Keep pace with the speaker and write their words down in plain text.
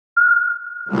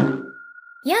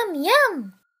Yum,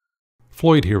 yum!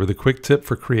 Floyd here with a quick tip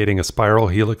for creating a spiral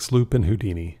helix loop in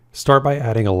Houdini. Start by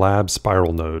adding a lab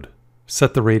spiral node.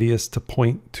 Set the radius to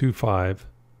 0.25,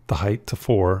 the height to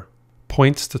 4,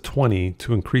 points to 20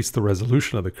 to increase the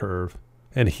resolution of the curve,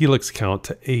 and helix count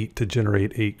to 8 to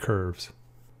generate 8 curves.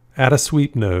 Add a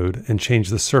sweep node and change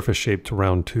the surface shape to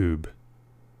round tube.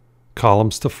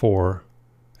 Columns to 4,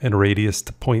 and radius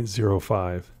to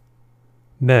 0.05.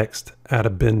 Next, add a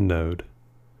bend node.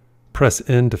 Press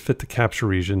N to fit the capture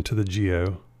region to the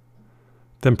geo.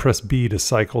 Then press B to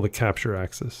cycle the capture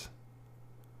axis.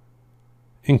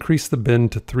 Increase the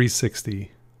bend to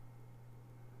 360.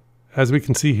 As we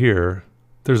can see here,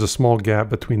 there's a small gap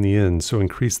between the ends, so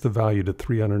increase the value to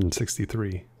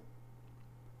 363.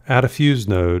 Add a fuse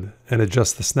node and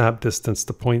adjust the snap distance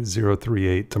to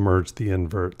 0.038 to merge the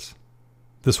inverts.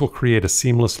 This will create a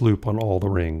seamless loop on all the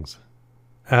rings.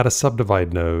 Add a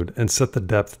subdivide node and set the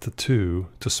depth to 2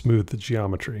 to smooth the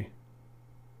geometry.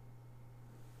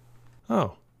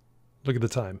 Oh, look at the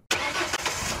time.